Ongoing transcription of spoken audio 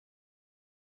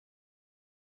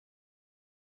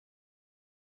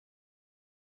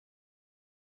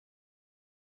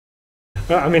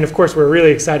I mean, of course, we're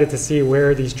really excited to see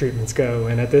where these treatments go.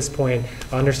 And at this point,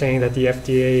 understanding that the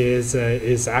FDA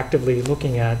is actively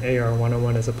looking at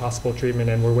AR-101 as a possible treatment,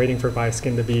 and we're waiting for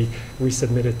Viaskin to be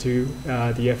resubmitted to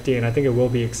the FDA, and I think it will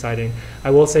be exciting.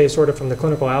 I will say, sort of from the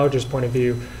clinical allergist point of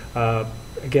view,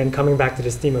 again, coming back to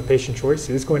this theme of patient choice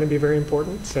is going to be very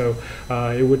important. So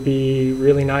it would be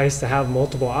really nice to have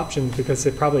multiple options, because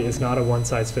it probably is not a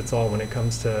one-size-fits-all when it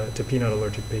comes to peanut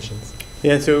allergic patients.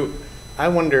 Yeah, so I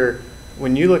wonder,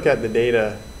 when you look at the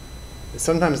data,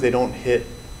 sometimes they don't hit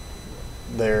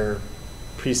their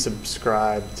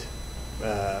pre-subscribed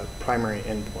primary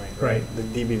endpoint, right? The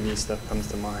DBV stuff comes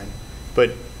to mind.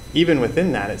 But even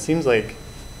within that, it seems like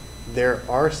there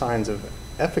are signs of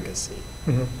efficacy,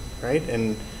 right?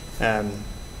 And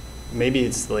maybe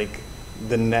it's like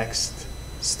the next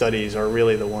studies are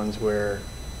really the ones where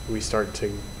we start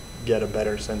to get a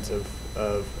better sense of,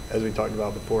 as we talked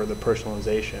about before, the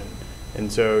personalization. And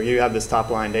so you have this top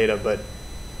line data, but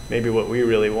maybe what we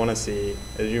really want to see,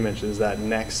 as you mentioned, is that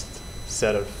next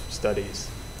set of studies.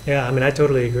 Yeah, I mean, I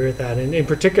totally agree with that. And in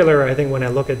particular, I think when I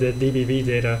look at the DBV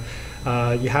data,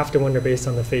 you have to wonder, based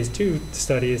on the phase 2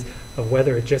 studies, of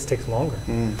whether it just takes longer.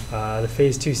 The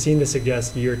phase 2 seemed to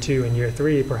suggest year 2 and year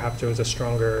 3, perhaps there was a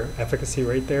stronger efficacy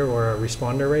rate there, or a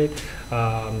responder rate.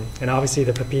 And obviously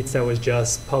the PEPITES that was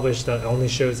just published only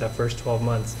shows that first 12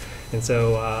 months. And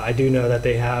so I do know that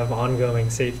they have ongoing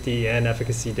safety and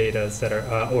efficacy data that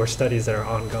are, or studies that are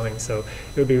ongoing. So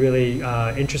it would be really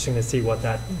interesting to see what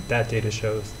that data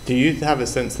shows. Do you have a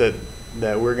sense that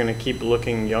we're going to keep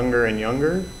looking younger and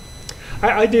younger?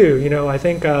 I do. You know, I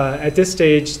think at this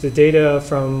stage, the data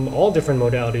from all different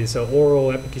modalities, so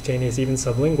oral, epicutaneous, even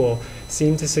sublingual,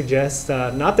 seem to suggest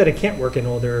not that it can't work in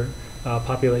older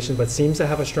populations, but seems to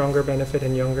have a stronger benefit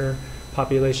in younger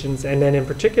populations. And then in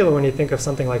particular, when you think of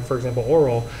something like, for example,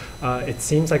 oral, it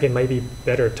seems like it might be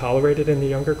better tolerated in the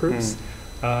younger groups.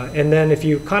 And then if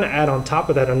you kind of add on top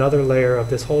of that another layer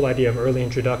of this whole idea of early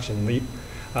introduction, LEAP,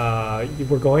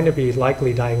 we're going to be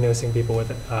likely diagnosing people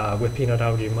with peanut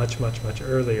allergy much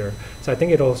earlier. So I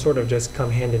think it'll sort of just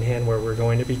come hand in hand, where we're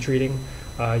going to be treating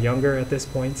younger at this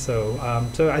point. So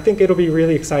I think it'll be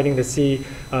really exciting to see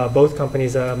both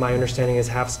companies, my understanding is,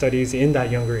 have studies in that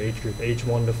younger age group, age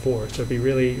 1 to 4. So it'll be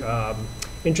really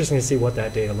interesting to see what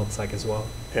that data looks like as well.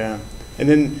 Yeah. And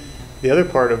then the other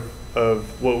part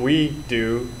of what we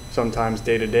do sometimes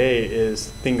day to day is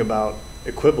think about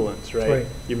equivalence, right?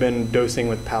 You've been dosing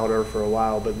with powder for a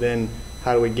while, but then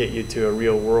how do we get you to a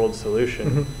real world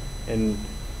solution? And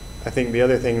I think the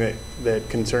other thing that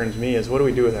concerns me is, what do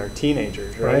we do with our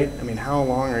teenagers, right? I mean, how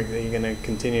long are they going to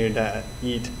continue to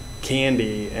eat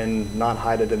candy and not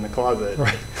hide it in the closet?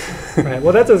 Right.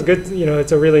 Well, that's a good, you know,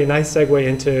 it's a really nice segue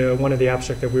into one of the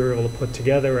abstracts that we were able to put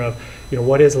together of, you know,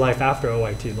 what does life after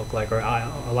OIT look like, or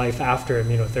a life after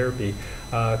immunotherapy?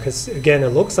 Because again, it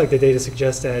looks like the data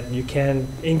suggests that you can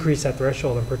increase that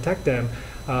threshold and protect them,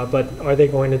 but are they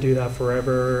going to do that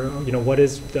forever? You know, what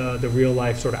is the real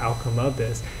life sort of outcome of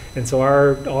this? And so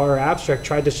our abstract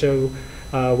tried to show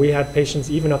we had patients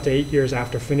even up to 8 years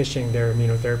after finishing their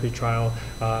immunotherapy trial.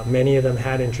 Many of them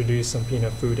had introduced some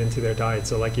peanut food into their diet.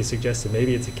 So like you suggested,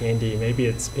 maybe it's a candy, maybe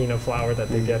it's peanut flour that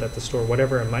they get at the store,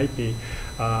 whatever it might be.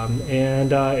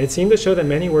 And it seemed to show that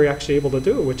many were actually able to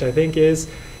do it, which I think is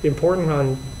important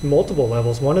on multiple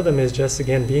levels. One of them is just,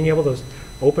 again, being able to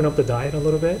open up the diet a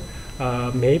little bit.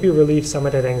 Maybe relieve some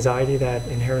of that anxiety that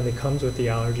inherently comes with the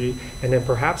allergy, and then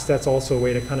perhaps that's also a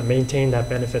way to kind of maintain that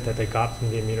benefit that they got from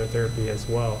the immunotherapy as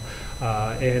well.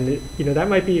 And you know, that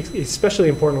might be especially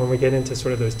important when we get into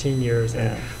sort of those teen years,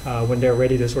 and when they're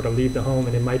ready to sort of leave the home,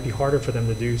 and it might be harder for them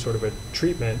to do sort of a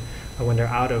treatment when they're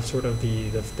out of sort of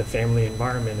the family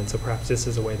environment. And so perhaps this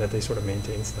is a way that they sort of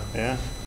maintain stuff. Yeah.